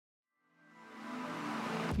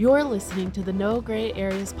You're listening to the No Gray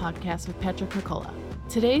Areas podcast with Petra Kirkola.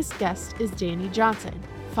 Today's guest is Danny Johnson,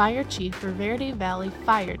 Fire Chief for Verde Valley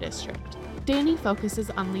Fire District. Danny focuses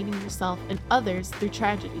on leading yourself and others through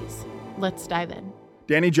tragedies. Let's dive in.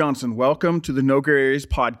 Danny Johnson, welcome to the No Gray Areas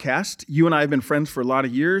podcast. You and I have been friends for a lot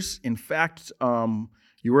of years. In fact,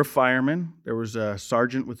 you were a fireman. There was a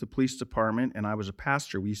sergeant with the police department, and I was a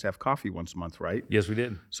pastor. We used to have coffee once a month, right? Yes, we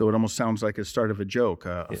did. So it almost sounds like a start of a joke.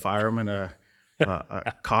 A fireman, a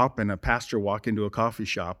cop, and a pastor walk into a coffee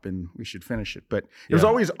shop, and we should finish it. But it was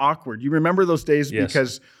always awkward. You remember those days? Yes.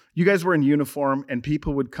 Because you guys were in uniform, and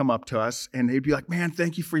people would come up to us, and they'd be like, "Man,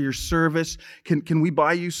 thank you for your service. Can we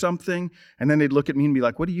buy you something?" And then they'd look at me and be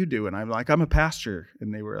like, "What do you do?" And I'm like, "I'm a pastor."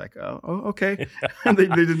 And they were like, "Oh, okay." And they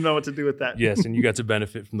didn't know what to do with that. Yes, and you got to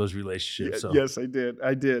benefit from those relationships. So. Yes, I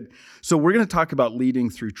did. So we're going to talk about leading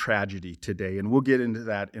through tragedy today, and we'll get into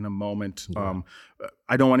that in a moment. Yeah.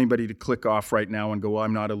 I don't want anybody to click off right now and go, "Well,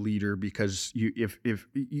 I'm not a leader," because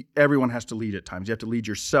everyone has to lead at times. You have to lead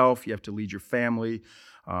yourself. You have to lead your family.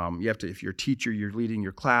 You have to, if you're a teacher, you're leading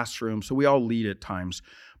your classroom. So we all lead at times.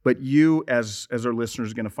 But you, as our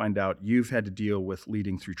listeners are going to find out, you've had to deal with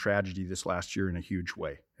leading through tragedy this last year in a huge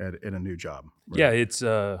way in a new job. Right? Yeah, it's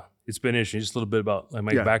been interesting. Just a little bit about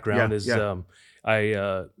my background is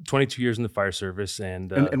 22 years in the fire service,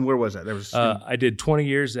 and where was that? There was I did 20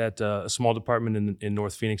 years at a small department in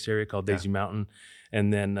North Phoenix area called Daisy Mountain.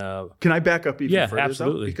 And then, can I back up even further?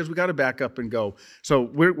 Absolutely. Though? Because we got to back up and go. So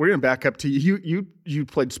we're going to back up to you. You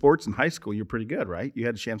played sports in high school. You're pretty good, right? You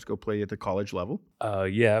had a chance to go play at the college level.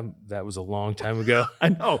 Yeah, that was a long time ago. I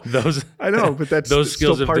know. But that's those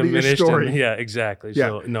skills have part diminished. Of your story. And, yeah, exactly. Yeah.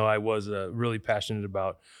 So no, I was really passionate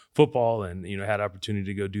about football, and had opportunity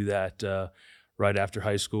to go do that right after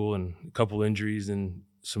high school, and a couple injuries and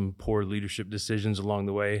some poor leadership decisions along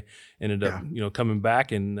the way. Ended up coming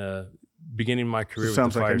back and. Beginning my career with the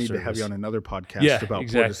fire service. Sounds like I need to have you on another podcast about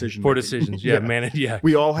poor decisions. Poor decisions,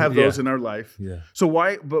 We all have those in our life. Yeah. So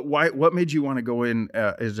what made you want to go in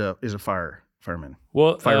as a fireman?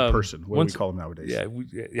 Well, fire person. What do we call them nowadays? Yeah,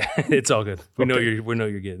 it's all good. We know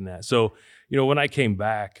you're getting that. So, when I came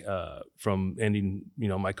back from ending,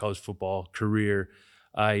 my college football career,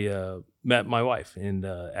 I met my wife, and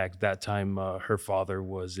at that time, her father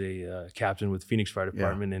was a captain with Phoenix Fire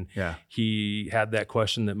Department, and he had that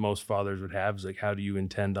question that most fathers would have: is like, how do you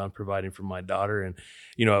intend on providing for my daughter? And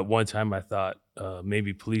at one time, I thought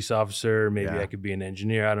maybe police officer, maybe I could be an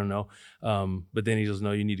engineer. I don't know. But then he goes,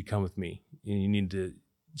 "No, you need to come with me. You need to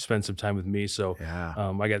spend some time with me." So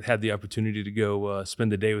I had the opportunity to go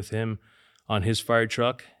spend the day with him on his fire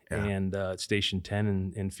truck. And at Station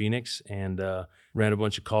 10 in Phoenix, and ran a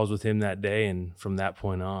bunch of calls with him that day. And from that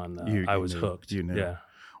point on, I was hooked. You knew. Yeah.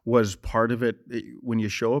 Was part of it, when you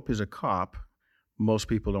show up as a cop, most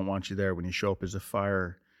people don't want you there. When you show up as a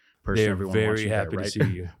fire person, everyone wants you there, right? They're very happy to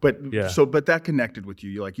see you. But that connected with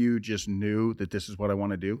you. You just knew that this is what I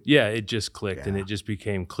want to do? Yeah, it just clicked, and it just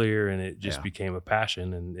became clear, and it just became a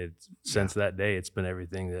passion. And since that day, it's been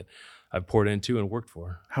everything that I've poured into and worked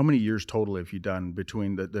for. How many years total have you done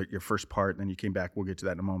between your first part and then you came back? We'll get to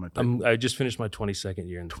that in a moment. I just finished my 22nd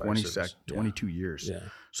year in the fire service. 22 years. Yeah.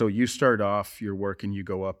 So you start off your work and you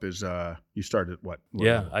go up as you started what?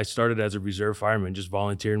 I started as a reserve fireman, just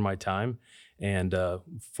volunteering my time, and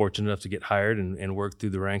fortunate enough to get hired and work through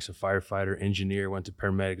the ranks of firefighter, engineer, went to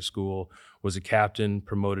paramedic school, was a captain,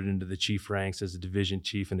 promoted into the chief ranks as a division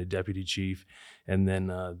chief and a deputy chief. And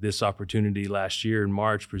then this opportunity last year in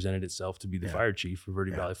March presented itself to be the fire chief for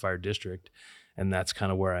Verde Valley Fire District. And that's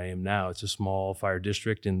kind of where I am now. It's a small fire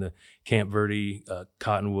district in the Camp Verde,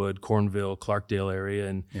 Cottonwood, Cornville, Clarkdale area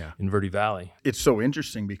in Verde Valley. It's so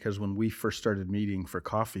interesting because when we first started meeting for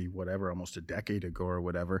coffee, almost a decade ago or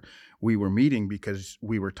whatever, we were meeting because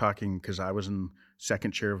we were talking, because I was in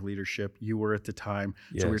second chair of leadership. You were at the time.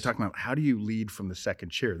 Yes. So we were talking about how do you lead from the second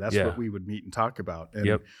chair? That's what we would meet and talk about.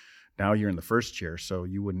 And now you're in the first chair, so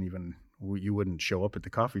you wouldn't show up at the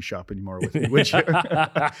coffee shop anymore with me, would you?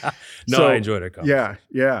 No, I enjoyed our coffee.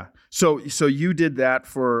 Yeah. So you did that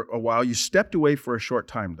for a while. You stepped away for a short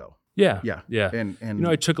time, though. Yeah. And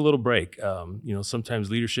I took a little break. Sometimes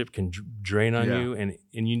leadership can drain on you,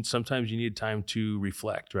 and sometimes you need time to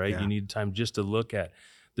reflect, right? You need time just to look at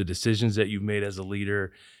the decisions that you've made as a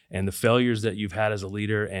leader and the failures that you've had as a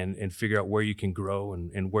leader, and figure out where you can grow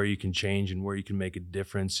and where you can change and where you can make a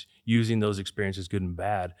difference using those experiences, good and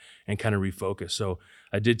bad, and kind of refocus. So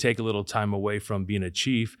I did take a little time away from being a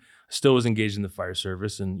chief. Still was engaged in the fire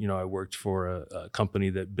service, and I worked for a company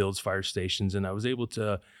that builds fire stations, and I was able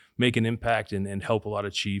to make an impact and help a lot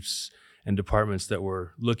of chiefs and departments that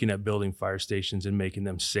were looking at building fire stations and making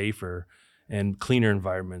them safer and cleaner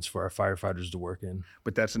environments for our firefighters to work in.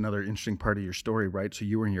 But that's another interesting part of your story, right? So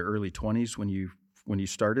you were in your early 20s when you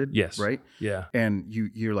started, Yes. right? Yeah. And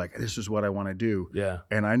you're like, this is what I want to do. Yeah.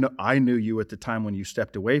 And I knew you at the time when you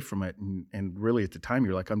stepped away from it, and really at the time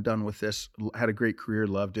you're like, I'm done with this. Had a great career,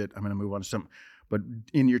 loved it. I'm going to move on to something. But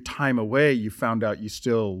in your time away, you found out you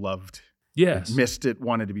still loved. Yes. Missed it,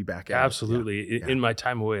 wanted to be back at Absolutely. it. In my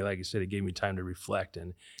time away, like I said, it gave me time to reflect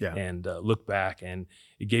and look back, and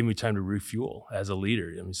it gave me time to refuel as a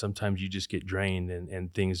leader. I mean, sometimes you just get drained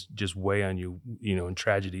and things just weigh on you, and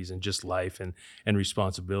tragedies and just life and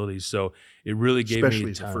responsibilities. So it really gave Especially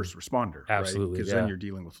me as time. a first responder. Absolutely. Because then you're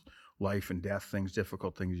dealing with life and death,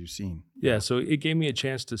 difficult things you've seen. Yeah, so it gave me a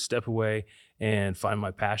chance to step away and find my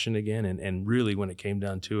passion again. And really, when it came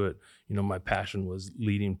down to it, my passion was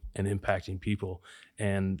leading and impacting people.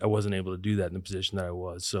 And I wasn't able to do that in the position that I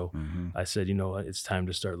was. So I said, you know what, it's time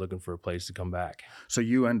to start looking for a place to come back. So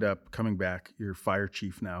you end up coming back. You're fire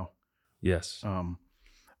chief now. Yes.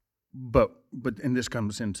 But and this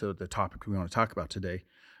comes into the topic we want to talk about today.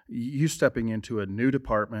 You stepping into a new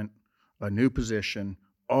department, a new position,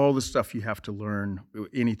 all the stuff you have to learn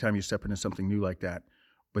anytime you step into something new like that.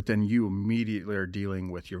 But then you immediately are dealing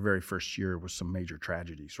with your very first year with some major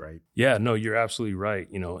tragedies, right? Yeah, no, you're absolutely right.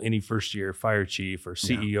 Any first year fire chief or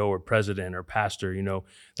CEO or president or pastor,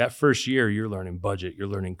 that first year you're learning budget, you're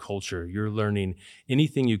learning culture, you're learning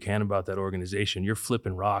anything you can about that organization. You're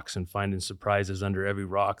flipping rocks and finding surprises under every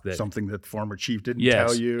rock that something that the former chief didn't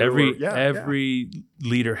tell you. Every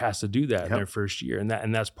leader has to do that in their first year,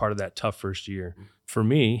 and that's part of that tough first year. For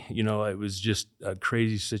me, it was just a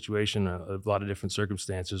crazy situation, a lot of different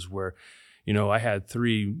circumstances where, I had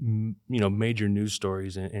three, major news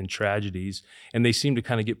stories and tragedies, and they seemed to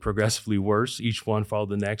kind of get progressively worse. Each one followed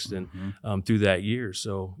the next, and through that year.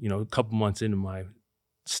 So, a couple months into my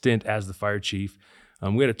stint as the fire chief,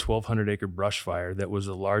 we had a 1,200-acre brush fire that was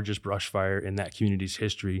the largest brush fire in that community's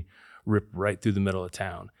history, ripped right through the middle of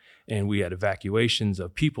town. And we had evacuations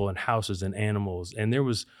of people and houses and animals, and there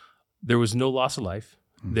was no loss of life.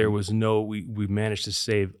 There was we managed to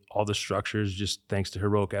save all the structures just thanks to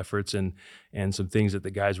heroic efforts and some things that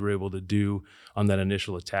the guys were able to do on that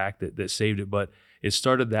initial attack that saved it. But it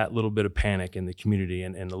started that little bit of panic in the community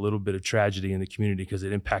and a little bit of tragedy in the community because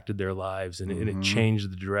it impacted their lives and it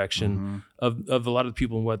changed the direction of a lot of the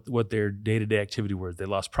people and what their day-to-day activity was. They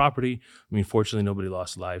lost property. I mean, fortunately, nobody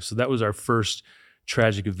lost lives. So that was our first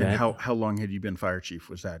tragic event. And how long had you been fire chief?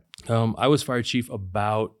 Was that? I was fire chief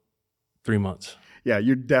about 3 months. Yeah,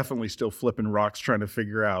 you're definitely still flipping rocks trying to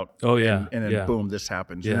figure out. Oh yeah, and then boom, this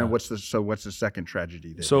happens. Yeah. And then what's the second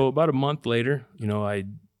tragedy? So about a month later, I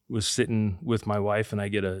was sitting with my wife and I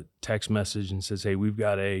get a text message and says, "Hey, we've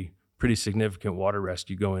got a pretty significant water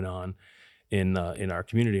rescue going on in our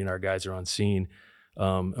community, and our guys are on scene."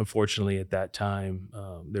 Unfortunately, at that time,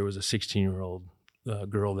 there was a 16-year-old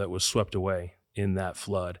girl that was swept away in that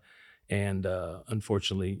flood. And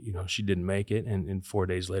unfortunately, she didn't make it. And 4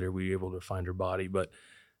 days later, we were able to find her body. But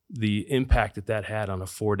the impact that had on a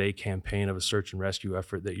 4-day campaign of a search and rescue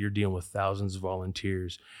effort, that you're dealing with thousands of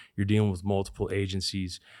volunteers, you're dealing with multiple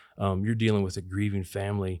agencies, you're dealing with a grieving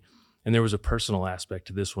family. And there was a personal aspect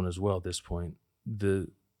to this one as well at this point. The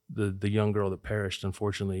young girl that perished,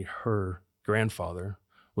 unfortunately, her grandfather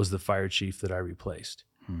was the fire chief that I replaced.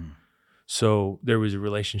 So there was a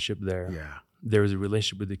relationship there. Yeah. There was a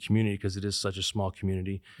relationship with the community because it is such a small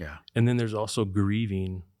community. Yeah. And then there's also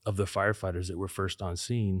grieving of the firefighters that were first on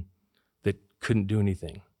scene that couldn't do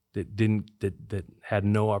anything, that had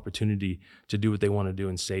no opportunity to do what they want to do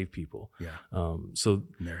and save people. Yeah. So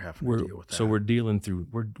and they're having to deal with that. So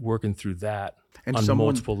we're working through that and on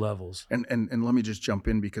multiple levels. And let me just jump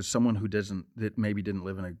in, because someone that maybe didn't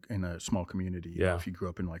live in a small community, if you grew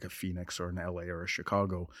up in like a Phoenix or an LA or a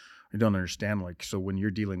Chicago, you don't understand. Like, so when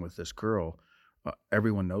you're dealing with this girl,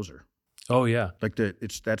 everyone knows her. Oh yeah. Like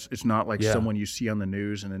it's not like someone you see on the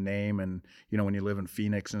news and a name, and when you live in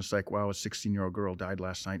Phoenix and it's like, wow, a 16-year-old girl died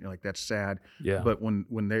last night. You're like, that's sad. Yeah. But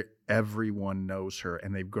when everyone knows her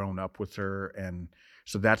and they've grown up with her, and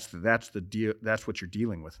so that's the deal. That's what you're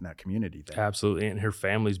dealing with in that community then. Absolutely. And her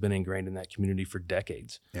family's been ingrained in that community for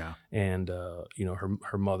decades. Yeah. And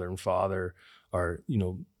her mother and father are,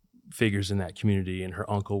 figures in that community, and her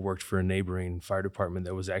uncle worked for a neighboring fire department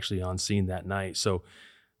that was actually on scene that night. So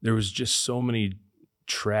there was just so many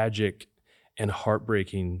tragic and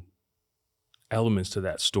heartbreaking elements to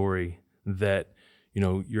that story that,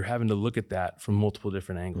 you're having to look at that from multiple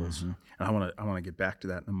different angles. And I want to get back to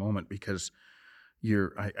that in a moment, because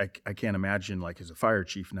I can't imagine, like, as a fire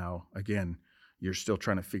chief now, again, you're still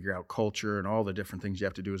trying to figure out culture and all the different things you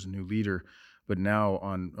have to do as a new leader. but now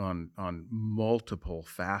on multiple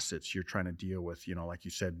facets, you're trying to deal with, like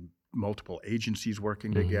you said, multiple agencies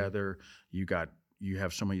working together. You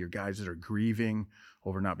have some of your guys that are grieving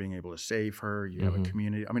over not being able to save her. You have a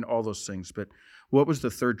community. I mean, all those things. But what was the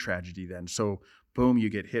third tragedy then? So boom, you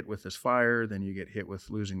get hit with this fire, then you get hit with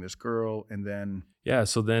losing this girl, and then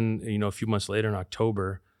So then, a few months later in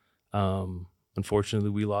October, unfortunately,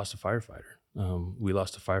 we lost a firefighter. We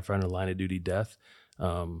lost a firefighter in a line of duty death.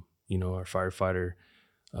 Our firefighter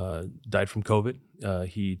died from COVID.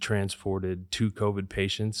 He transported 2 COVID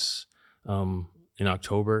patients in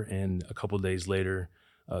October, and a couple of days later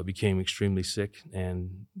became extremely sick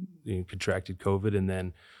and contracted COVID. And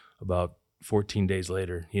then about 14 days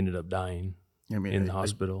later, he ended up dying in the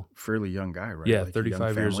hospital. Fairly young guy, right? Yeah, like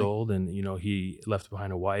 35 years old. And, he left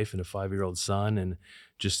behind a wife and a 5-year-old son and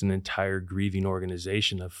just an entire grieving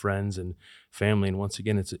organization of friends and family. And once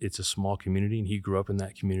again, it's a small community, and he grew up in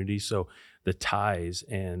that community. So the ties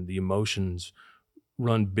and the emotions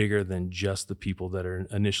run bigger than just the people that are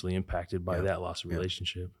initially impacted by that loss of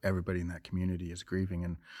relationship. Everybody in that community is grieving.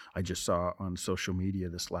 And I just saw on social media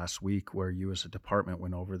this last week where you as a department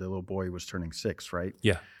went over, the little boy was turning 6, right?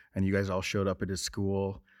 Yeah. And you guys all showed up at his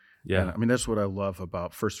school. Yeah. And I mean, that's what I love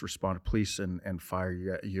about first responder, police and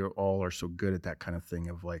fire. You all are so good at that kind of thing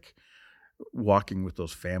of like walking with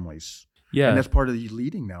those families. Yeah. And that's part of the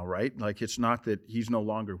leading now, right? Like, it's not that he's no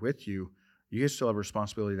longer with you. You guys still have a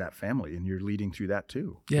responsibility to that family, and you're leading through that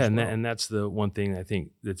too. Yeah, and that's the one thing I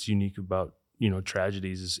think that's unique about,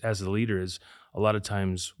 tragedies is, as a leader, is a lot of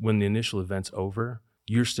times when the initial event's over,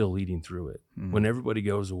 you're still leading through it. When everybody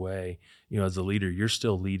goes away, as a leader, you're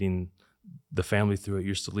still leading the family through it.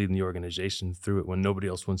 You're still leading the organization through it when nobody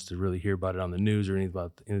else wants to really hear about it on the news or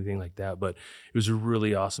anything like that. But it was a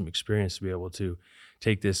really awesome experience to be able to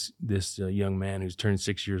take this young man who's turned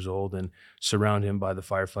 6 years old and surround him by the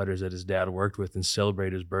firefighters that his dad worked with and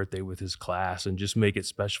celebrate his birthday with his class and just make it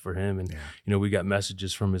special for him. And, we got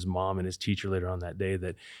messages from his mom and his teacher later on that day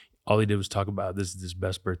that all he did was talk about this is his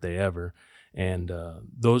best birthday ever. And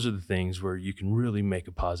those are the things where you can really make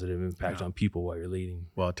a positive impact on people while you're leading.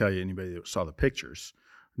 Well, I'll tell you, anybody that saw the pictures,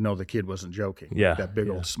 know the kid wasn't joking. Yeah. That big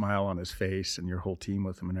old smile on his face and your whole team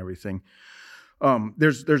with him and everything.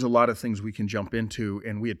 There's a lot of things we can jump into,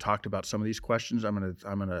 and we had talked about some of these questions. I'm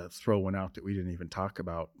gonna throw one out that we didn't even talk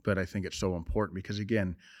about, but I think it's so important because,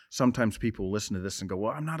 again, sometimes people listen to this and go,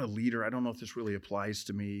 well, I'm not a leader. I don't know if this really applies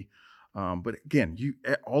to me. But again,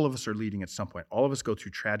 all of us are leading at some point. All of us go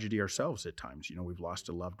through tragedy ourselves at times. We've lost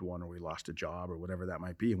a loved one or we lost a job or whatever that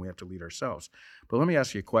might be, and we have to lead ourselves. But let me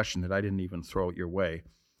ask you a question that I didn't even throw it your way.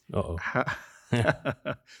 Uh-oh.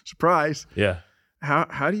 Surprise. Yeah.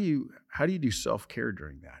 How do you do self-care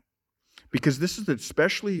during that? Because this is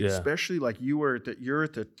especially like you're at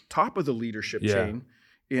the top of the leadership chain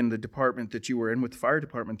in the department that you were in with the fire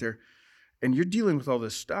department there. And you're dealing with all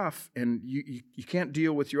this stuff, and you can't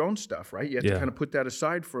deal with your own stuff, right? You have to kind of put that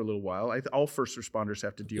aside for a little while. All first responders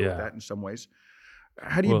have to deal with that in some ways.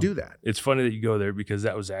 How do you do that? It's funny that you go there because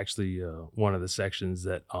that was actually one of the sections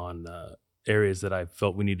that on areas that I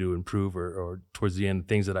felt we need to improve or towards the end,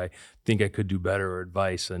 things that I think I could do better or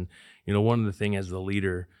advice. And, one of the things as the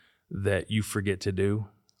leader that you forget to do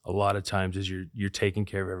a lot of times is you're taking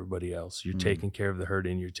care of everybody else. You're taking care of the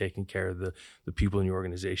hurting. You're taking care of the people in your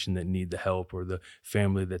organization that need the help or the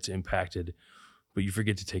family that's impacted, but you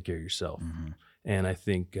forget to take care of yourself. And I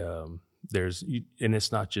think and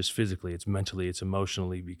it's not just physically, it's mentally, it's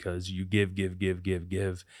emotionally, because you give,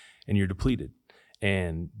 and you're depleted.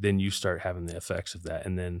 And then you start having the effects of that.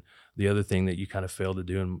 And then the other thing that you kind of fail to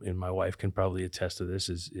do, and my wife can probably attest to this,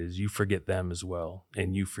 is you forget them as well.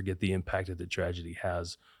 And you forget the impact that the tragedy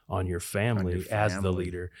has on your family as the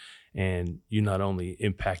leader. And you not only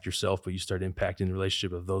impact yourself, but you start impacting the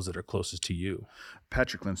relationship of those that are closest to you.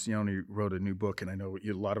 Patrick Lencioni wrote a new book, and I know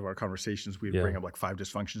a lot of our conversations, we bring up like 5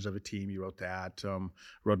 dysfunctions of a team. You wrote that.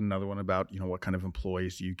 Wrote another one about, what kind of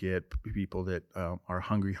employees you get, people that are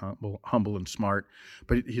hungry, humble, and smart.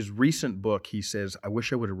 But his recent book, he says, I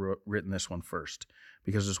wish I would have written this one first,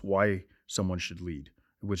 because it's why someone should lead,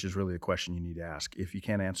 which is really the question you need to ask. If you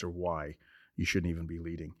can't answer why, you shouldn't even be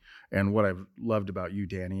leading. And what I've loved about you,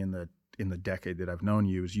 Danny, in the decade that I've known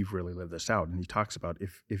you, is you've really lived this out. And he talks about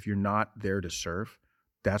if you're not there to serve,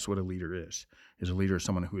 that's what a leader is. Is a leader is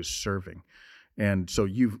someone who is serving. And so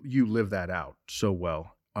you live that out so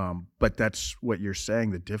well. But that's what you're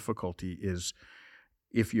saying. The difficulty is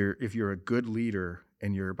if you're a good leader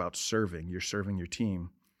and you're about serving, you're serving your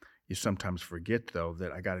team, you sometimes forget, though,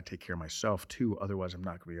 that I got to take care of myself too. Otherwise, I'm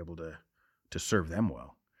not going to be able to serve them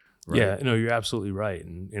well. Right? Yeah, no, you're absolutely right.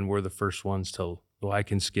 And we're the first ones to, I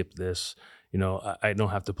can skip this. I don't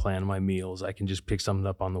have to plan my meals. I can just pick something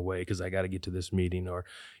up on the way because I got to get to this meeting, or,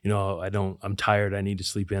 I'm tired. I need to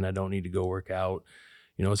sleep in. I don't need to go work out.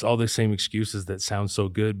 It's all the same excuses that sound so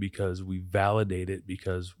good because we validate it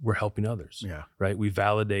because we're helping others, right? We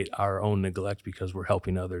validate our own neglect because we're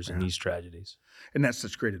helping others in these tragedies. And that's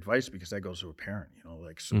such great advice because that goes to a parent,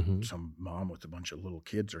 like some mom with a bunch of little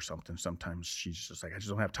kids or something. Sometimes she's just like, I just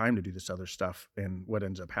don't have time to do this other stuff. And what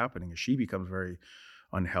ends up happening is she becomes very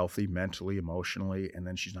unhealthy mentally, emotionally, and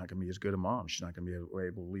then she's not going to be as good a mom. She's not going to be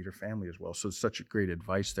able to lead her family as well. So it's such a great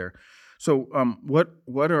advice there. So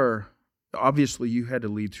obviously you had to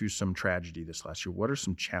lead through some tragedy this last year. What are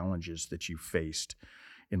some challenges that you faced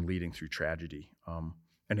in leading through tragedy?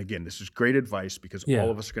 And again, this is great advice because all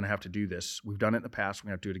of us are going to have to do this. We've done it in the past. We're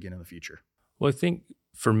going to have to do it again in the future. Well, I think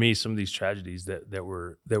for me, some of these tragedies that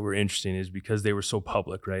were interesting is because they were so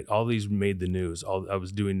public, right? All these made the news. I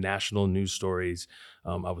was doing national news stories.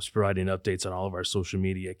 I was providing updates on all of our social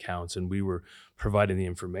media accounts, and we were providing the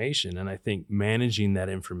information. And I think managing that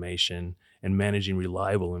information and managing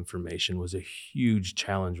reliable information was a huge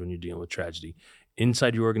challenge when you're dealing with tragedy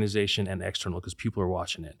inside your organization and external, because people are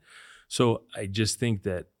watching it. So I just think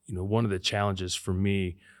that, one of the challenges for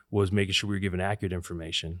me was making sure we were giving accurate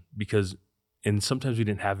information, and sometimes we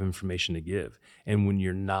didn't have information to give. And when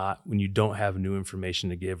you don't have new information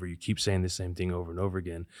to give, or you keep saying the same thing over and over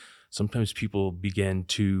again, sometimes people begin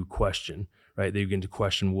to question, right? They begin to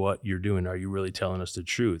question what you're doing. Are you really telling us the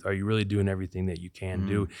truth? Are you really doing everything that you can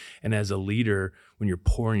do? And as a leader, when you're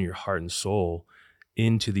pouring your heart and soul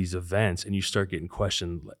into these events and you start getting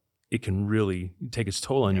questioned, it can really take its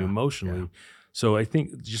toll on you emotionally. Yeah. So I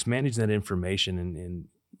think just managing that information, and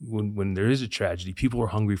when there is a tragedy, people are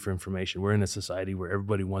hungry for information. We're in a society where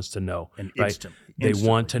everybody wants to know, and right? They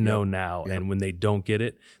want to know now. And when they don't get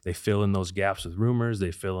it, they fill in those gaps with rumors.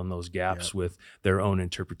 They fill in those gaps with their own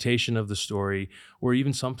interpretation of the story, or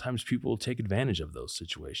even sometimes people will take advantage of those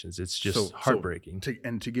situations. It's just heartbreaking.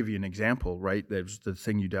 To give you an example, right? There's the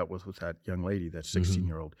thing you dealt with that young lady, that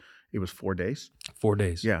 16-year-old. It was 4 days? 4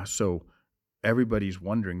 days. Yeah, so everybody's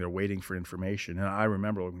wondering, they're waiting for information. And I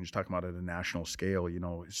remember when you're talking about it at a national scale,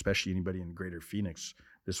 especially anybody in Greater Phoenix,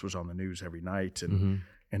 this was on the news every night, and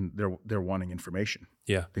they're wanting information.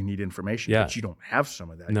 Yeah. They need information, but you don't have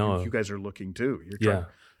some of that. No. You guys are looking too.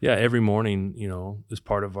 Yeah, every morning, as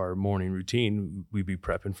part of our morning routine, we'd be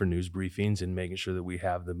prepping for news briefings and making sure that we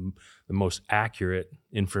have the most accurate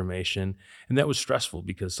information. And that was stressful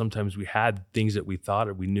because sometimes we had things that we thought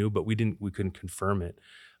or we knew, but we couldn't confirm it.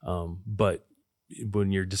 But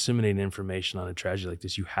when you're disseminating information on a tragedy like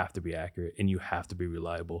this, you have to be accurate and you have to be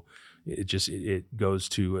reliable. It goes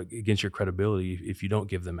against your credibility if you don't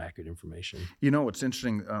give them accurate information. What's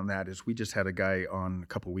interesting on that is we just had a guy on a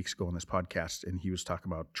couple of weeks ago on this podcast, and he was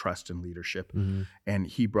talking about trust and leadership. And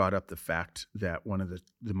he brought up the fact that one of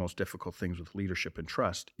the most difficult things with leadership and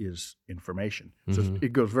trust is information. So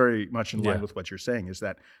it goes very much in line with what you're saying, is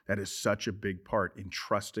that is such a big part in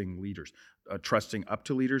trusting leaders. Trusting up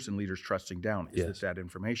to leaders and leaders trusting down is that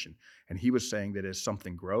information. And he was saying that as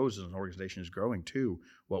something grows, as an organization is growing too,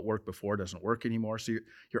 what worked before doesn't work anymore. So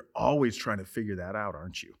you're always trying to figure that out,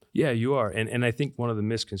 aren't you? Yeah, you are. And I think one of the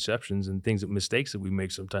misconceptions and mistakes that we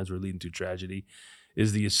make sometimes we're leading to tragedy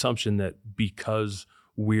is the assumption that because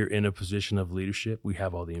we're in a position of leadership, we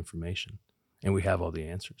have all the information and we have all the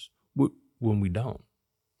answers, when we don't.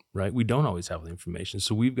 Right? We don't always have the information.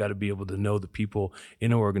 So we've got to be able to know the people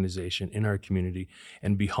in our organization, in our community,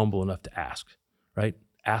 and be humble enough to ask, right?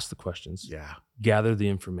 Ask the questions. Yeah. Gather the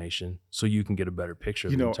information so you can get a better picture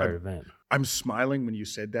of the entire event. I'm smiling when you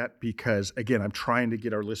said that because, again, I'm trying to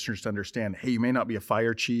get our listeners to understand, hey, you may not be a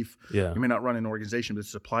fire chief. Yeah. You may not run an organization, but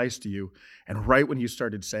this applies to you. And right when you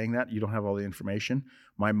started saying that, you don't have all the information,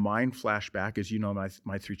 my mind flashed back, as you know,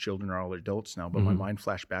 my 3 children are all adults now, but my mind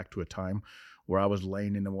flashed back to a time where I was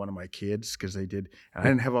laying into one of my kids because I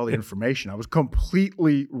didn't have all the information. I was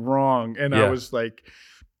completely wrong. And I was like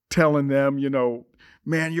telling them,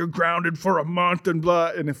 man, you're grounded for a month and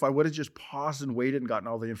blah. And if I would have just paused and waited and gotten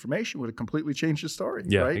all the information, it would have completely changed the story.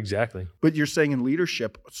 Yeah, right? Exactly. But you're saying in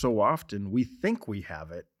leadership, so often we think we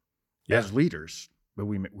have it as leaders, but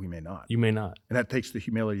we may not. You may not. And that takes the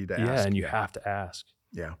humility to ask. Yeah, and you have to ask.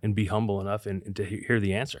 Yeah. And be humble enough and to hear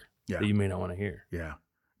the answer that you may not want to hear. Yeah.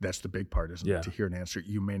 That's the big part, isn't it? To hear an answer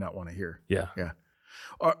you may not want to hear. Yeah. Yeah.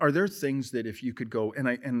 Are there things that if you could go, and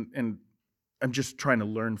I'm just trying to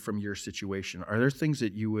learn from your situation, are there things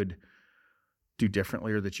that you would do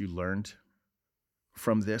differently or that you learned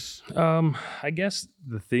from this? I guess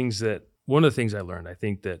one of the things I learned, I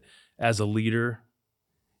think that as a leader,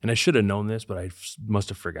 And I should have known this, but I must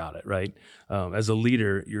have forgot it, right? As a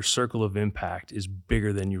leader, your circle of impact is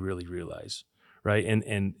bigger than you really realize, right?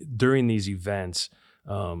 And during these events,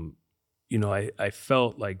 I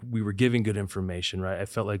felt like we were giving good information, right? I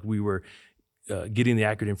felt like we were getting the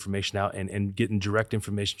accurate information out and getting direct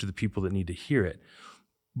information to the people that need to hear it.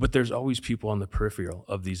 But there's always people on the peripheral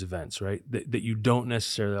of these events, right? That you don't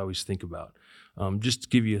necessarily always think about. Just to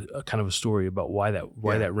give you a kind of a story about why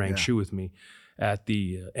that rang true with me. At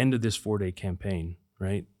the end of this 4-day campaign,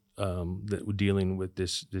 right, that we're dealing with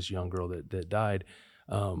this young girl that died,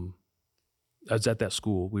 I was at that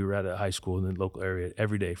school. We were at a high school in the local area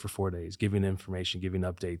every day for 4 days, giving information, giving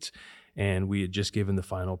updates. And we had just given the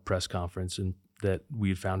final press conference and that we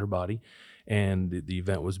had found her body. And the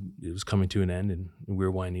event was coming to an end, and we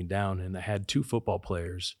were winding down. And I had 2 football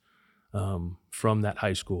players from that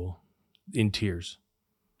high school in tears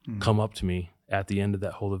come up to me at the end of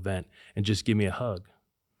that whole event and just give me a hug.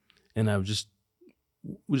 And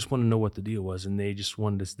we just wanted to know what the deal was. And they just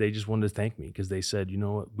wanted to thank me, because they said, you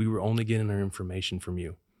know what, we were only getting our information from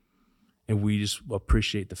you. And we just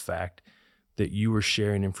appreciate the fact that you were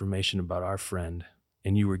sharing information about our friend,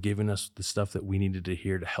 and you were giving us the stuff that we needed to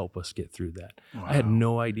hear to help us get through that. Wow. I had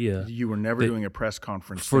no idea. You were never doing a press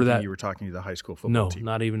conference for that. You were talking to the high school football team.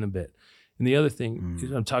 No, not even a bit. And the other thing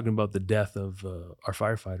is, I'm talking about the death of our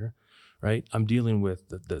firefighter, right? I'm dealing with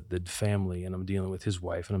the family, and I'm dealing with his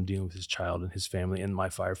wife, and I'm dealing with his child and his family and my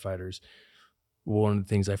firefighters. One of the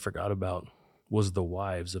things I forgot about was the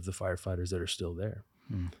wives of the firefighters that are still there.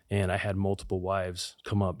 And I had multiple wives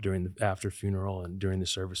come up during the after funeral and during the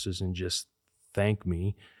services and just thank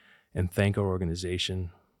me and thank our organization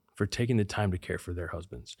for taking the time to care for their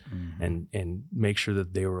husbands and make sure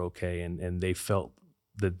that they were okay. And they felt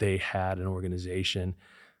that they had an organization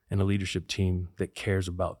and a leadership team that cares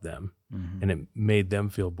about them. And it made them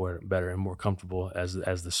feel better and more comfortable as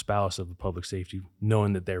the spouse of a public safety,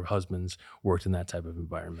 knowing that their husbands worked in that type of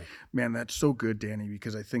environment. Man, that's so good, Danny,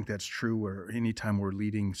 because I think that's true. Where anytime we're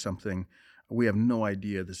leading something, we have no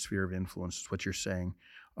idea the sphere of influence is what you're saying.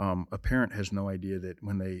 A parent has no idea that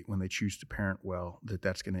when they choose to parent well,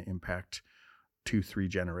 that's going to impact 2-3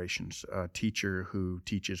 generations. A teacher who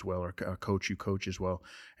teaches well, or a coach who coaches well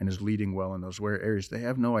and is leading well in those areas, they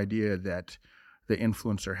have no idea that the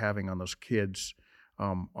influence they're having on those kids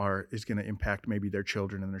is going to impact maybe their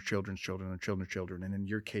children and their children's children and their children's children. And in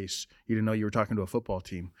your case, you didn't know you were talking to a football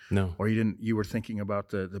team. No. Or you were thinking about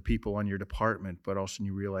the people on your department, but also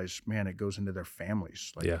you realize, man, it goes into their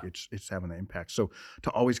families. It's having an impact. So to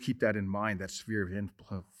always keep that in mind, that sphere of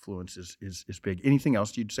influence is big. Anything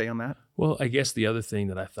else you'd say on that? Well, I guess the other thing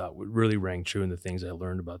that I thought really rang true in the things I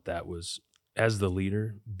learned about that was, as the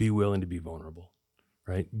leader, be willing to be vulnerable,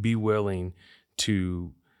 right? Be willing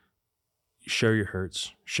to share your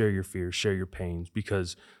hurts, share your fears, share your pains,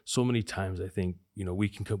 because so many times I think, we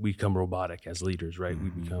become robotic as leaders, right? We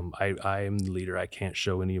become, I am the leader. I can't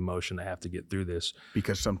show any emotion. I have to get through this.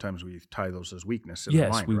 Because sometimes we tie those as weakness in the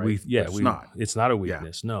mind, right? It's not a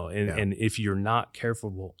weakness, no. And if you're not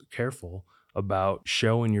careful about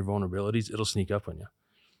showing your vulnerabilities, it'll sneak up on you.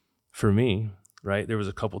 For me, right, there was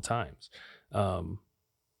a couple times,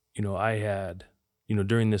 I had,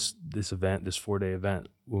 during this event, this 4-day event,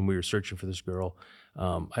 when we were searching for this girl,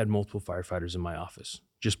 I had multiple firefighters in my office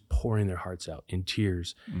just pouring their hearts out in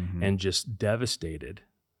tears and just devastated.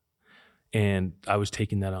 And I was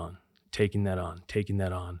taking that on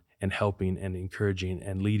and helping and encouraging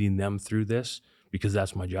and leading them through this, because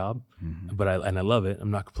that's my job. But I love it.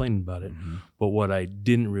 I'm not complaining about it. But what I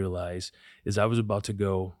didn't realize is I was about to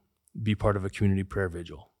go be part of a community prayer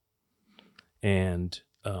vigil. And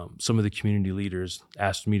some of the community leaders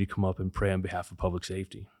asked me to come up and pray on behalf of public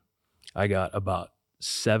safety. I got about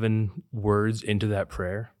 7 words into that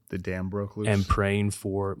prayer. The dam broke loose. And praying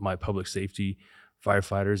for my public safety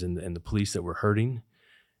firefighters and the police that were hurting,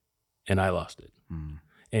 and I lost it.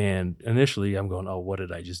 And initially I'm going, oh, what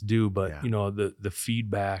did I just do? But the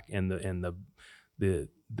feedback and the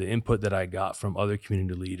input that I got from other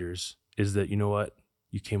community leaders is that,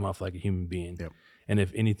 you came off like a human being. Yep. And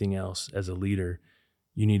if anything else, as a leader,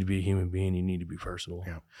 you need to be a human being. You need to be personal.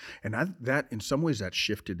 Yeah, and that in some ways that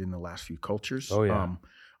shifted in the last few cultures. Oh yeah.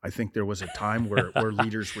 I think there was a time where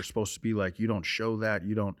leaders were supposed to be like, you don't show that,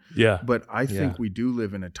 you don't. Yeah. But I think we do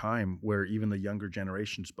live in a time where even the younger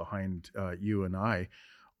generations behind you and I,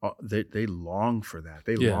 they long for that.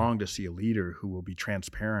 They long to see a leader who will be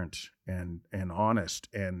transparent and honest,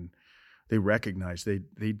 and they recognize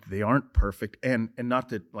they aren't perfect, and not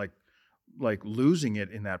that like losing it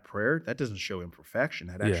in that prayer, that doesn't show imperfection.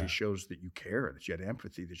 That actually shows that you care, that you had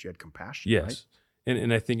empathy, that you had compassion. Yes. Right?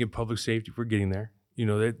 And I think in public safety, we're getting there.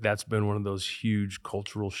 that's been one of those huge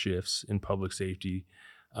cultural shifts in public safety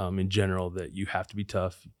in general, that you have to be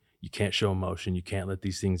tough. You can't show emotion. You can't let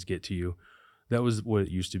these things get to you. That was what it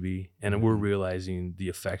used to be. And we're realizing the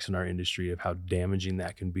effects in our industry of how damaging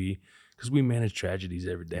that can be, because we manage tragedies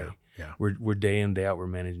every day. Yeah. We're day in, day out, we're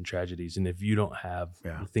managing tragedies. And if you don't have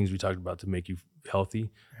the things we talked about to make you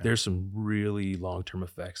healthy, there's some really long-term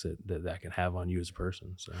effects that can have on you as a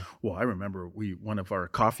person. So, well, I remember one of our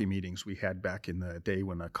coffee meetings we had back in the day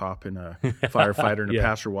when a cop and a firefighter and a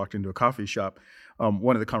pastor walked into a coffee shop.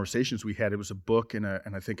 One of the conversations we had, it was a book and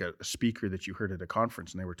I think a speaker that you heard at a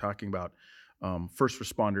conference, and they were talking about first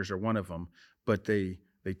responders are one of them, but they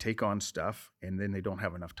take on stuff and then they don't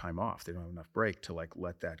have enough time off. They don't have enough break to like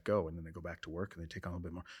let that go, and then they go back to work and they take on a little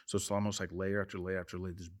bit more. So it's almost like layer after layer after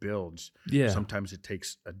layer. This builds. Yeah. Sometimes it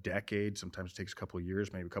takes a decade. Sometimes it takes a couple of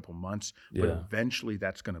years, maybe a couple of months. But eventually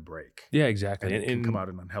that's going to break. Yeah, exactly. And it can come out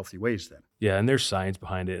in unhealthy ways then. Yeah, and there's science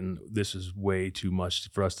behind it, and this is way too much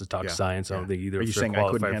for us to talk science. I don't think either. Are you saying I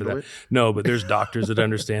couldn't handle it? No, but there's doctors that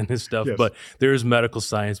understand this stuff. Yes. But there's medical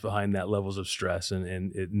science behind that levels of stress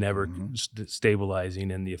and it never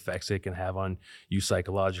stabilizing, and the effects it can have on you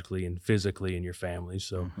psychologically and physically and your family.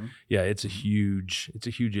 So it's a huge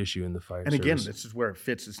issue in the fire service. And again, this is where it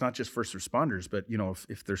fits. It's not just first responders, but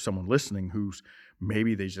if there's someone listening who's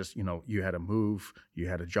maybe they just, you had a move, you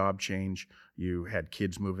had a job change, you had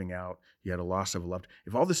kids moving out, you had a loss of a loved.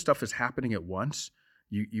 If all this stuff is happening at once,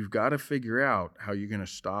 you've got to figure out how you're going to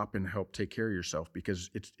stop and help take care of yourself,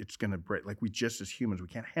 because it's going to break. Like, we just as humans, we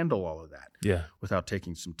can't handle all of that without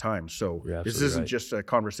taking some time. So this isn't just a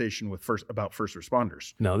conversation about first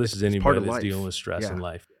responders. No, this is anybody that's dealing with stress in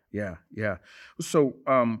life. Yeah. So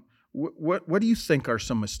what do you think are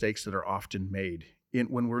some mistakes that are often made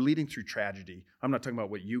when we're leading through tragedy? I'm not talking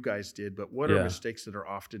about what you guys did, but what are mistakes that are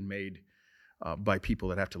often made by people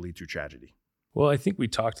that have to lead through tragedy? Well, I think we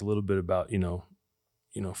talked a little bit about,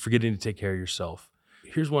 forgetting to take care of yourself.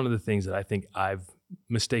 Here's one of the things that I think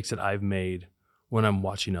mistakes that I've made when I'm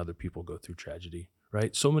watching other people go through tragedy,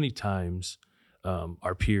 right? So many times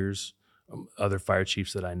our peers, other fire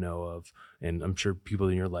chiefs that I know of, and I'm sure people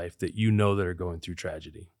in your life that that are going through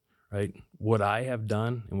tragedy, right? What I have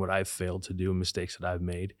done and what I've failed to do, mistakes that I've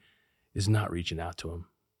made, is not reaching out to them,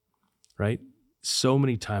 right? So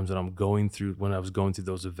many times when I was going through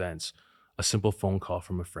those events, a simple phone call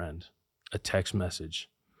from a friend, a text message,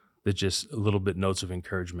 that just a little bit notes of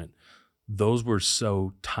encouragement. Those were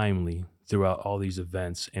so timely throughout all these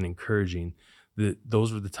events and encouraging that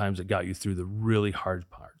those were the times that got you through the really hard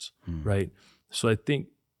parts, right? So I think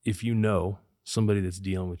if you know somebody that's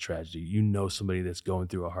dealing with tragedy, somebody that's going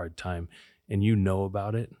through a hard time, and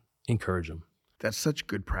about it, encourage them. That's such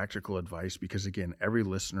good practical advice, because again, every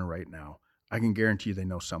listener right now, I can guarantee you they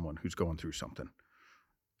know someone who's going through something.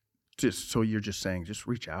 So you're just saying, just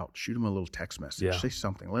reach out, shoot them a little text message, say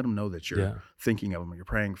something, let them know that you're thinking of them, you're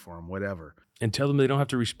praying for them, whatever. And tell them they don't have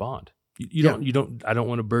to respond. I don't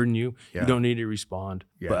want to burden you. You don't need to respond,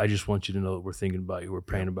 but I just want you to know that we're thinking about you. We're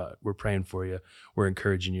praying for you. We're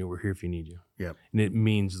encouraging you. We're here if you need you. Yeah. And it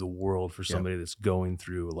means the world for somebody that's going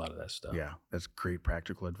through a lot of that stuff. Yeah. That's great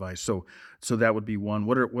practical advice. So that would be one.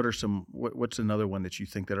 What's another one that you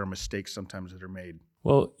think that are mistakes sometimes that are made?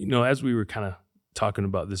 Well, as we were kind of talking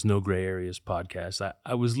about this No Gray Areas podcast,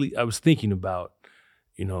 I was thinking about,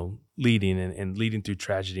 leading and leading through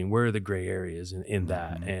tragedy, and where are the gray areas in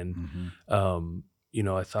that? And,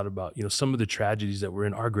 I thought about, some of the tragedies that were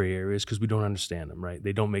in our gray areas, because we don't understand them, right?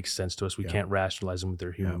 They don't make sense to us. We can't rationalize them with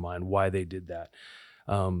their human mind, why they did that.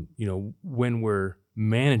 When we're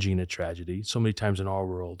managing a tragedy, so many times in our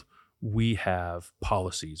world, we have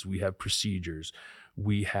policies, we have procedures,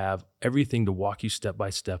 we have everything to walk you step by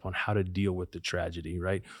step on how to deal with the tragedy,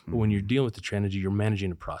 right? But when you're dealing with the tragedy, you're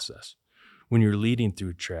managing a process. When you're leading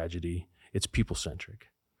through tragedy, it's people-centric,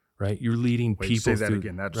 right? You're leading people say that through,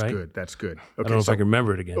 again. That's right? good. That's good. Okay, I don't know if I can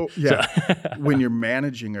remember it again. Oh, yeah. When you're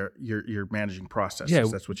managing you're managing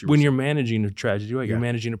processes. That's what you're managing a tragedy, right? You're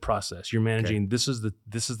managing a process. You're managing this is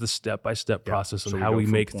the step-by-step process on how we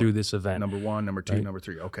make through this event. Number 1, number 2, number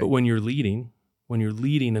 3. Okay. But when you're leading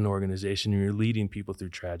an organization and you're leading people through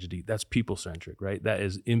tragedy, that's people-centric, right? That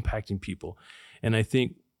is impacting people. And I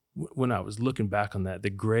think when I was looking back on that, the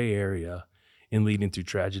gray area in leading through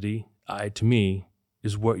tragedy, to me,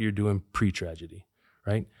 is what you're doing pre-tragedy,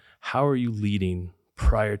 right? How are you leading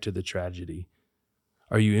prior to the tragedy?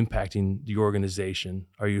 Are you impacting the organization?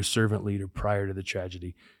 Are you a servant leader prior to the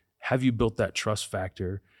tragedy? Have you built that trust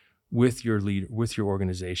factor with your leader, with your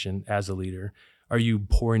organization as a leader? Are you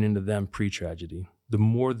pouring into them pre-tragedy? The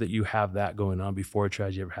more that you have that going on before a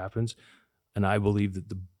tragedy ever happens, and I believe that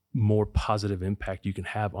the more positive impact you can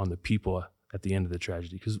have on the people at the end of the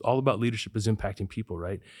tragedy, because all about leadership is impacting people,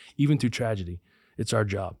 right? Even through tragedy, it's our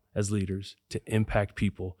job as leaders to impact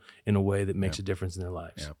people in a way that makes a difference in their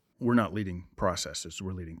lives. Yeah. We're not leading processes,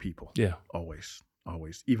 we're leading people. Yeah. Always.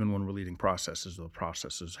 Even when we're leading processes, the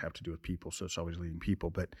processes have to do with people, so it's always leading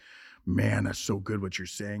people. But man, that's so good what you're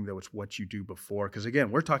saying, though. It's what you do before. Because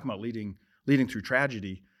again, we're talking about leading through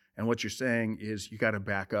tragedy, and what you're saying is you got to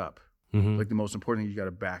back up. Mm-hmm. Like the most important thing, you got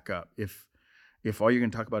to back up. If all you're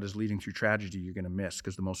going to talk about is leading through tragedy, you're going to miss,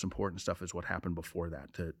 because the most important stuff is what happened before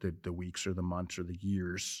that, the weeks or the months or the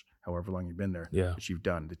years, however long you've been there, that you've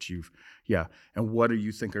done, And what do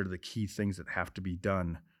you think are the key things that have to be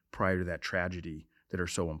done prior to that tragedy that are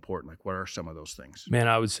so important? Like, what are some of those things? Man,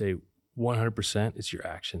 I would say 100% it's your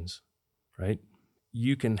actions, right?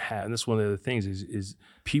 You can have, and that's one of the other things is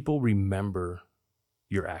people remember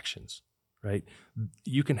your actions, right?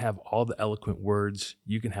 You can have all the eloquent words,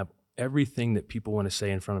 you can have everything that people want to say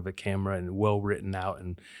in front of a camera and well written out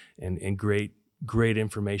and great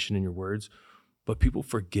information in your words, but people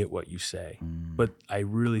forget what you say. But I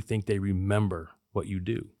really think they remember what you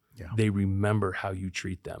do. Yeah. They remember how you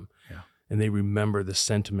treat them. Yeah. And they remember the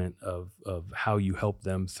sentiment of how you help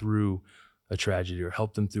them through a tragedy or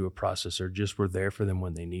help them through a process or just were there for them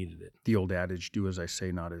when they needed it. The old adage, do as I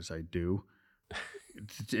say, not as I do.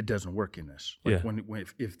 It doesn't work in this. Like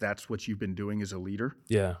if that's what you've been doing as a leader,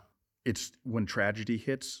 it's when tragedy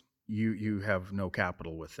hits, you have no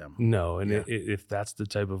capital with them. No, and if that's the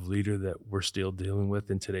type of leader that we're still dealing with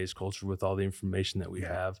in today's culture with all the information that we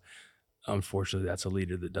have, unfortunately, that's a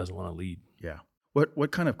leader that doesn't want to lead. Yeah.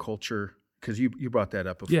 What kind of culture, because you brought that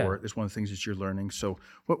up before, it's one of the things that you're learning. So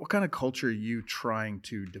what kind of culture are you trying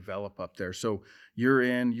to develop up there? So you're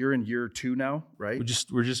in year 2 now, right?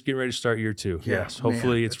 We're just getting ready to start year 2. Yeah, yes.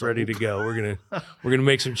 Hopefully it's ready to go. We're gonna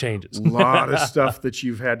make some changes. A lot of stuff that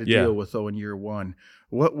you've had to deal with though in year 1.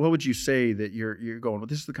 What would you say that you're going, well,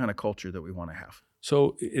 this is the kind of culture that we want to have?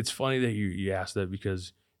 So it's funny that you asked that,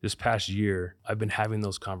 because this past year, I've been having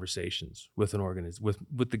those conversations with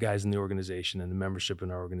with the guys in the organization and the membership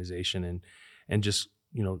in our organization, and just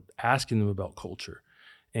asking them about culture.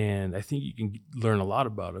 And I think you can learn a lot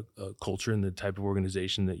about a culture and the type of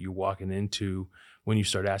organization that you're walking into when you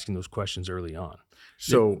start asking those questions early on.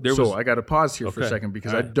 So I got to pause here for a second,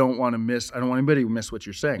 because I don't want anybody to miss what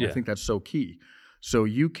you're saying. I think that's so key. So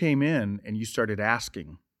you came in and you started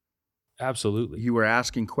asking. Absolutely. You were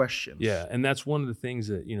asking questions. Yeah, and that's one of the things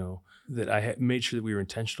that, that I made sure that we were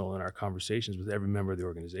intentional in our conversations with every member of the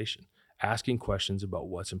organization, asking questions about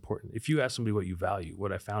what's important. If you ask somebody what you value,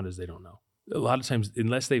 what I found is they don't know. A lot of times,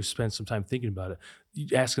 unless they've spent some time thinking about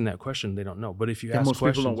it, asking that question, they don't know. But if you ask most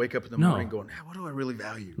questions, people don't wake up in the morning going, hey, what do I really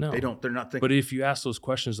value? No. They're not thinking. But if you ask those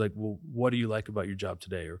questions like, well, what do you like about your job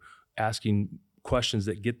today? Or asking questions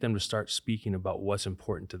that get them to start speaking about what's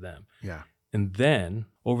important to them. Yeah. And then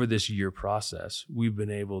over this year process, we've been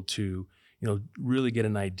able to, really get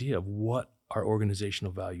an idea of what our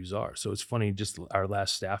organizational values are. So it's funny, just our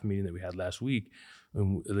last staff meeting that we had last week,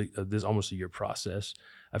 this almost a year process,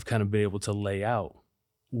 I've kind of been able to lay out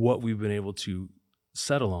what we've been able to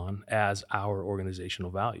settle on as our organizational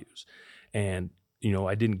values. And,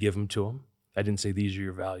 I didn't give them to them. I didn't say, these are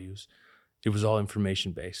your values. It was all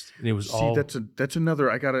information based, and it was all. That's another.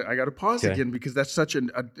 I gotta pause again, because that's such an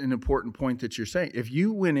important point that you're saying. If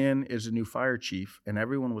you went in as a new fire chief and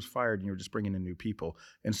everyone was fired and you were just bringing in new people,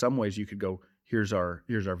 in some ways you could go, here's our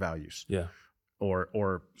values. Yeah.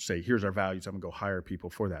 Or say, here's our values. I'm gonna go hire people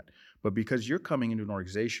for that. But because you're coming into an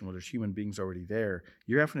organization where there's human beings already there,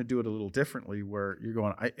 you're having to do it a little differently. Where you're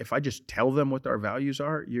going, if I just tell them what our values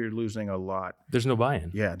are, you're losing a lot. There's no buy-in.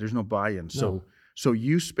 Yeah, there's no buy-in. No. So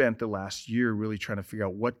you spent the last year really trying to figure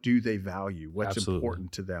out, what do they value? What's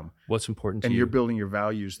important to them? What's important to you? And you're building your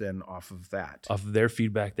values then off of that. Off of their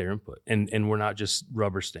feedback, their input. And we're not just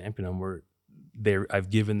rubber stamping them. I've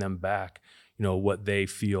given them back, what they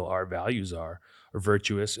feel our values are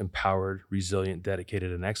virtuous, empowered, resilient,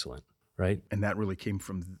 dedicated, and excellent, right? And that really came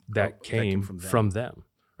from them.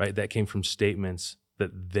 Right? That came from statements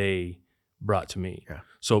that they brought to me. Yeah.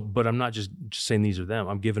 So, but I'm not just saying these are them.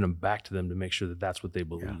 I'm giving them back to them to make sure that that's what they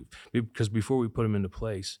believe. Yeah. Because before we put them into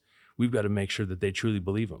place, we've got to make sure that they truly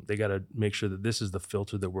believe them. They got to make sure that this is the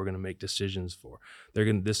filter that we're going to make decisions for.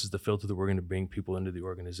 This is the filter that we're going to bring people into the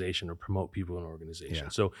organization or promote people in an organization. Yeah.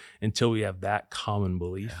 So until we have that common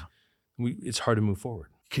belief, it's hard to move forward.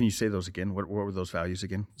 Can you say those again? What were those values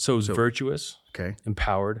again? So it's virtuous, okay,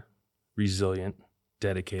 empowered, resilient,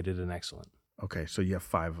 dedicated, and excellent. Okay, so you have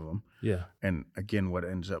 5 of them. Yeah. And again, what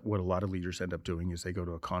a lot of leaders end up doing is they go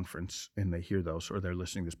to a conference and they hear those, or they're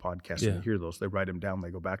listening to this podcast and they hear those. They write them down.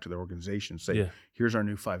 They go back to their organization and say, here's our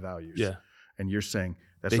new 5 values. Yeah. And you're saying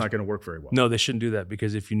that's not going to work very well. No, they shouldn't do that,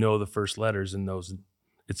 because if you know the first letters in those,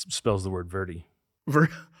 it spells the word Verde.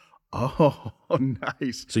 Oh,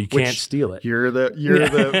 nice. So you can't steal it. You're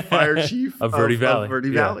the fire chief of Verde Valley. Of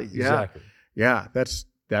Verde Valley. Yeah. Exactly. Yeah, that's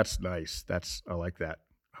nice. I like that.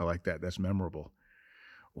 That's memorable.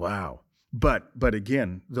 Wow. But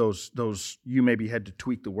again, those you maybe had to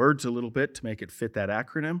tweak the words a little bit to make it fit that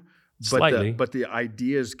acronym. Slightly. But the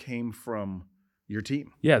ideas came from your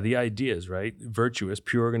team. Yeah, the ideas, right? Virtuous,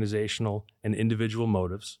 pure organizational and individual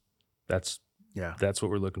motives. That's what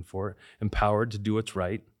we're looking for. Empowered to do what's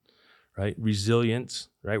right? Resilience,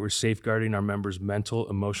 right? We're safeguarding our members' mental,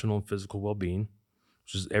 emotional, and physical well-being,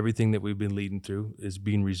 which is everything that we've been leading through, is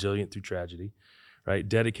being resilient through tragedy, right?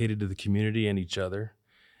 Dedicated to the community and each other,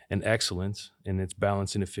 and excellence, and it's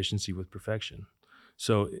balancing efficiency with perfection.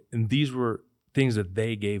 So, and these were things that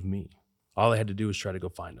they gave me. All I had to do was try to go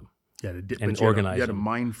find them. And organize them. You had a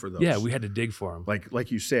mind for those. Yeah, we had to dig for them. Like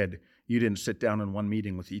you said, you didn't sit down in one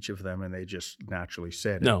meeting with each of them and they just naturally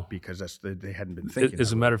said no. it because they hadn't been thinking.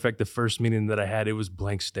 As a matter of fact, the first meeting that I had, it was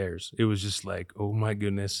blank stares. It was just like, oh my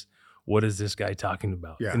goodness, what is this guy talking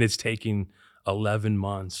about? Yeah. And it's taking 11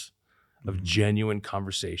 months of genuine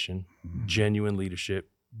conversation, genuine leadership,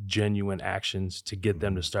 genuine actions to get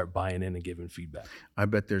them to start buying in and giving feedback. I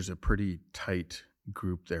bet there's a pretty tight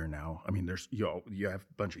group there now. I mean, there's you have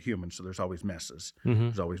a bunch of humans, so there's always messes.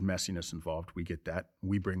 There's always messiness involved. We get that.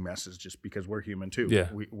 We bring messes just because we're human too. Yeah.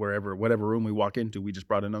 Whatever room we walk into, we just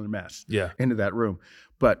brought another mess Yeah. into that room.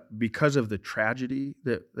 But because of the tragedy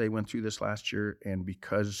that they went through this last year, and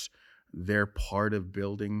because they're part of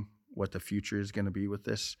building what the future is going to be with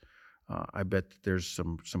this, I bet there's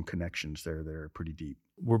some connections there that are pretty deep.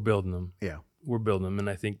 We're building them. Yeah. We're building them. And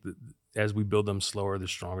I think that as we build them slower, the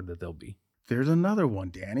stronger that they'll be. There's another one,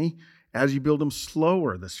 Danny. As you build them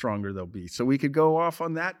slower, the stronger they'll be. So we could go off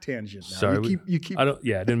on that tangent now. Sorry, you keep. I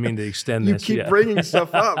didn't mean to extend you this. keep bringing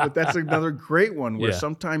stuff up, but that's another great one where Yeah.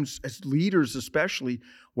 sometimes as leaders, especially,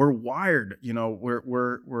 we're wired.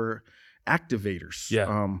 We're activators.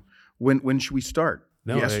 Yeah. When should we start?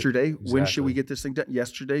 No, Yesterday. When should we exactly. get this thing done?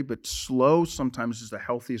 Yesterday. But slow sometimes is the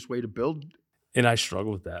healthiest way to build. And I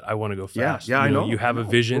struggle with that. I want to go Yeah, fast. I know. You have I a know.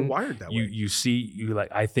 vision. We're wired that way. You see, you like,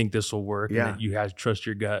 I think this will work. Yeah. And you have to trust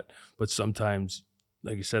your gut. But sometimes,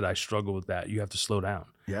 like you said, I struggle with that. You have to slow down.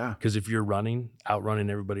 Yeah. Because if you're outrunning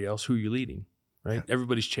everybody else, who are you leading? Right? Yeah.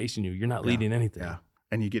 Everybody's chasing you. You're not leading anything. Yeah.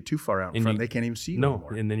 And you get too far out in And front, you- they can't even see you No.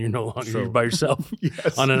 anymore. And then you're no longer So- you're by yourself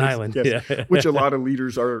Yes, on an yes, island. yes. Yeah. Which a lot of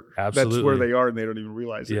leaders are. That's where Absolutely. they are, and they don't even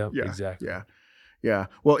realize it. Yeah, exactly. Yeah.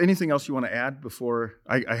 Well, anything else you want to add before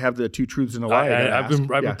I have the two truths and a lie? I've been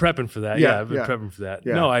prepping for that. Yeah, I've been prepping for that.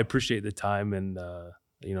 Yeah. No, I appreciate the time, and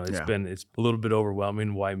it's Yeah. it's a little bit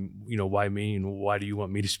overwhelming. Why me, and why do you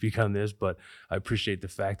want me to speak on this? But I appreciate the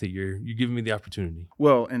fact that you're giving me the opportunity.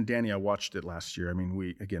 Well, and Danny, I watched it last year. I mean,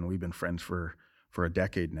 we've been friends for a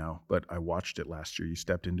decade now, but I watched it last year. You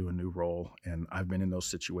stepped into a new role, and I've been in those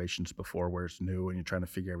situations before where it's new and you're trying to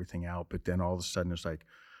figure everything out, but then all of a sudden it's like,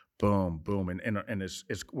 boom, boom, and as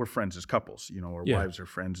we're friends as couples, our Yeah. wives are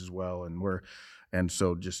friends as well, and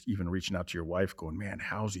so just even reaching out to your wife, going, man,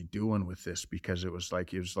 how's he doing with this? Because it was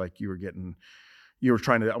like you were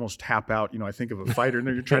trying to almost tap out. I think of a fighter, and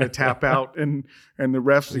then you're trying to tap out, and the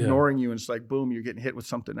ref's Yeah. ignoring you, and it's like, boom, you're getting hit with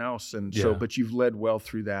something else, and so, Yeah. but you've led well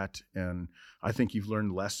through that, and I think you've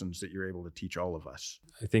learned lessons that you're able to teach all of us.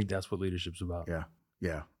 I think that's what leadership's about.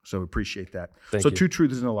 Yeah. So appreciate that. Thank so you. 2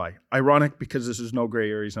 truths and a lie. Ironic because this is no gray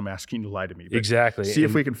areas. I'm asking you to lie to me. But Exactly. See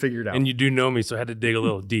if we can figure it out. And you do know me, so I had to dig a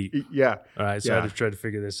little deep. Yeah. All right, so I Yeah. had to try to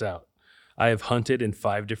figure this out. I have hunted in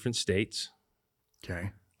 5 different states. Okay.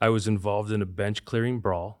 I was involved in a bench clearing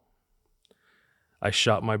brawl. I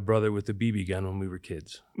shot my brother with a BB gun when we were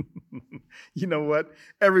kids. You know what?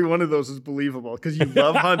 Every one of those is believable because you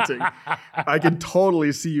love hunting. I can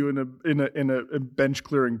totally see you in a bench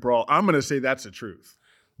clearing brawl. I'm going to say that's the truth.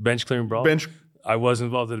 Bench clearing brawl? I was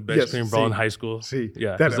involved in a bench Yes, clearing brawl in see. high school. See,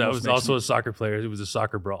 Yeah, that 'cause I almost was makes also me- a soccer player. It was a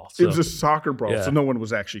soccer brawl. It was So, a soccer brawl, Yeah. so no one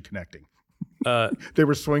was actually connecting. uh, They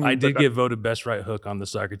were swinging. I did but- get voted best right hook on the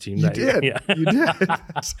soccer team. You that year. did. Yeah. You did.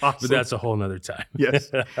 That's awesome. But that's a whole nother time.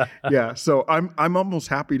 Yes. Yeah. So I'm almost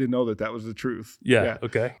happy to know that was the truth. Yeah.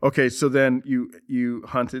 Okay. Okay. So then you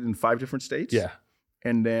hunted in 5 different states. Yeah.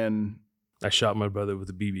 And then I shot my brother with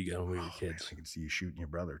a BB gun when we were kids. I can see you shooting your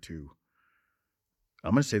brother too.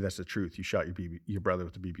 I'm gonna say that's the truth. You shot your brother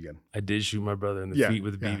with the BB gun. I did shoot my brother in the Yeah, feet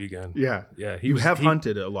with a yeah. BB gun. Yeah. Yeah. You have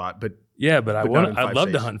hunted a lot, but Yeah, but But not in I'd 5 love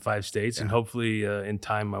to states. hunt in 5 states, and Yeah. hopefully in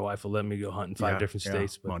time my wife will let me go hunt in 5 different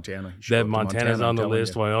states. But Montana. You show up that to Montana's Montana, on the I'm telling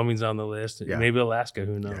list. you. Wyoming's on the list. Yeah. Maybe Alaska.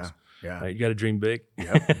 Who knows? Yeah. Yeah. Right, you got to dream big.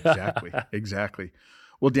 Yep, exactly. Exactly.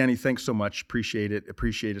 Well, Danny, thanks so much. Appreciate it.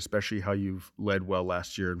 Appreciate especially how you've led well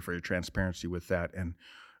last year and for your transparency with that and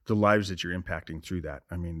the lives that you're impacting through that.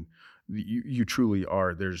 I mean, you truly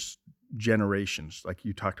are. There's generations, like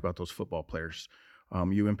you talked about those football players.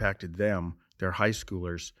 You impacted them. They're high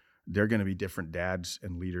schoolers. They're going to be different dads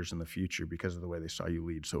and leaders in the future because of the way they saw you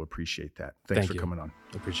lead. So appreciate that. Thanks for coming on.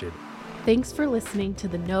 Appreciate it. Thanks for listening to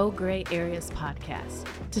the No Gray Areas podcast.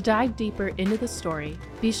 To dive deeper into the story,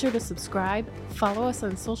 be sure to subscribe, follow us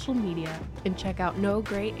on social media, and check out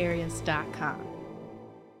nograyAreas.com.